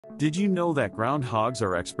Did you know that groundhogs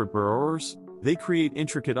are expert burrowers? They create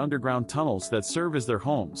intricate underground tunnels that serve as their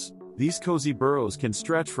homes. These cozy burrows can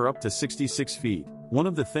stretch for up to 66 feet. One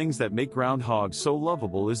of the things that make groundhogs so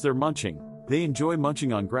lovable is their munching. They enjoy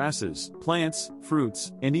munching on grasses, plants,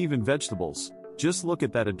 fruits, and even vegetables. Just look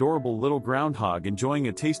at that adorable little groundhog enjoying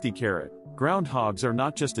a tasty carrot. Groundhogs are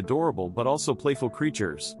not just adorable but also playful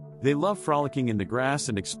creatures. They love frolicking in the grass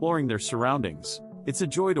and exploring their surroundings. It's a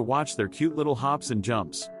joy to watch their cute little hops and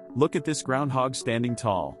jumps. Look at this groundhog standing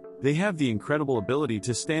tall. They have the incredible ability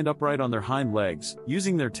to stand upright on their hind legs,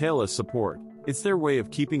 using their tail as support. It's their way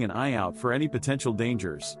of keeping an eye out for any potential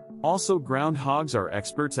dangers. Also, groundhogs are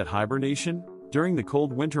experts at hibernation. During the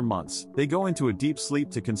cold winter months, they go into a deep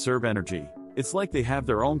sleep to conserve energy. It's like they have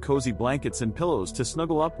their own cozy blankets and pillows to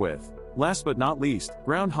snuggle up with. Last but not least,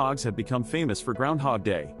 groundhogs have become famous for Groundhog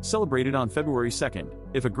Day, celebrated on February 2nd.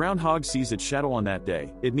 If a groundhog sees its shadow on that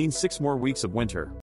day, it means 6 more weeks of winter.